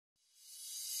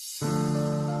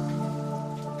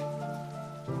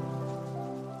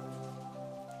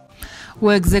U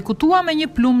ekzekutua me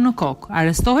një plumb në kokë.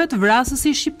 Arrestohet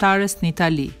vrasësi shqiptares në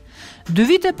Itali. 2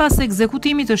 vite pas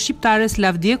ekzekutimit të shqiptares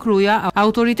Lavdie Kruja,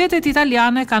 autoritetet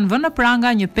italiane kanë vënë në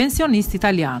pranga një pensionist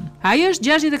italian. Ai është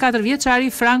 64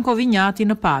 vjeçari Franco Vignati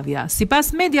në Pavia.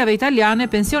 Sipas mediave italiane,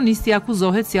 pensionisti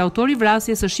akuzohet si autor i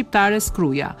vrasjes së shqiptares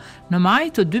Kruja në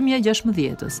maj të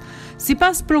 2016-s.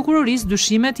 Sipas prokurorisë,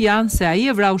 dyshimet janë se ai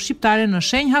e vrau shqiptaren në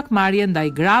shenjë hakmarrje ndaj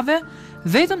grave,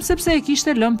 vetëm sepse e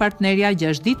kishte lënë partnerja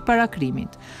 6 ditë para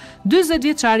krimit. 40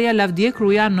 vjeçaria Lavdie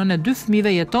Kruja, nën e 2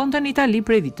 fëmijëve, jetonte në Itali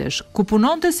prej vitesh, ku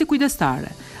punonte si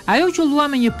kujdestare. Ajo qullua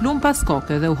me një plumb pas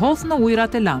koke dhe u hodh në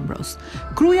ujërat e Lambros.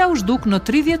 Kruja u zhduk në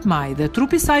 30 maj dhe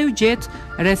trupi i saj u gjet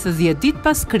rreth 10 ditë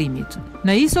pas krimit,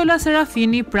 në Isola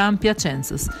Serafini pranë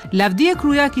Piacenzës. Lavdie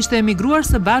Kruja kishte emigruar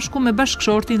së bashku me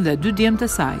bashkëshortin dhe 2 djemtë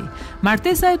e saj.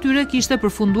 Martesa e tyre kishte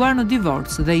përfunduar në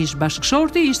divorc dhe ish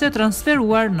bashkëshorti ishte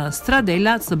transferuar në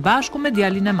Stradella së bashku me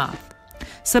djalin e madh.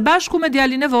 Së bashku me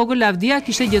djalin e vogël, Lavdia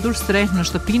kishte gjetur streh në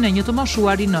shtëpinë e një të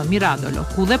moshuari në Miradolo,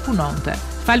 ku dhe punonte.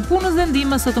 Fal punës dhe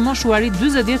ndihmës së të moshuarit,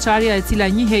 40 vjeçaria, e cila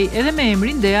njihej edhe me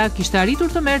emrin Dea, kishte arritur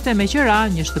të merrte me qira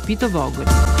një shtëpi të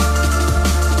vogël.